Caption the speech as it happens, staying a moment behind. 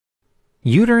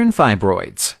Uterine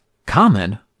fibroids.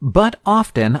 Common, but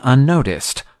often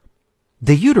unnoticed.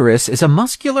 The uterus is a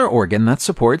muscular organ that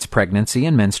supports pregnancy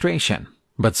and menstruation,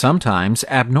 but sometimes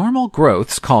abnormal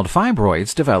growths called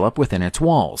fibroids develop within its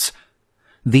walls.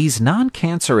 These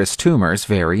non-cancerous tumors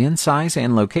vary in size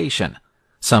and location.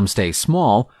 Some stay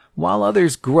small, while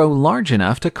others grow large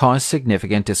enough to cause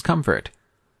significant discomfort.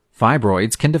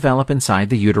 Fibroids can develop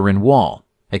inside the uterine wall,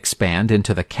 expand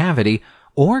into the cavity,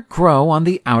 or grow on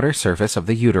the outer surface of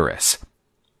the uterus.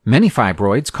 Many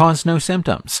fibroids cause no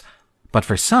symptoms, but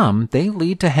for some they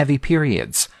lead to heavy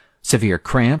periods, severe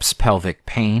cramps, pelvic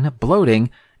pain, bloating,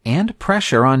 and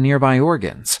pressure on nearby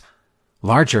organs.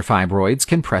 Larger fibroids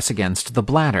can press against the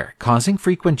bladder, causing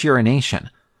frequent urination,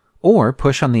 or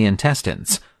push on the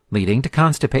intestines, leading to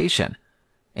constipation.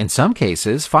 In some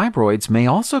cases, fibroids may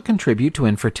also contribute to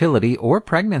infertility or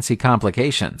pregnancy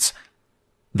complications.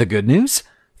 The good news?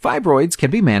 Fibroids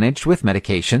can be managed with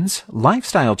medications,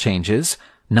 lifestyle changes,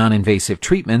 non-invasive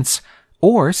treatments,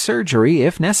 or surgery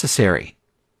if necessary.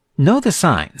 Know the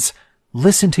signs.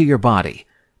 Listen to your body.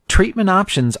 Treatment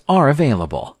options are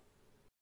available.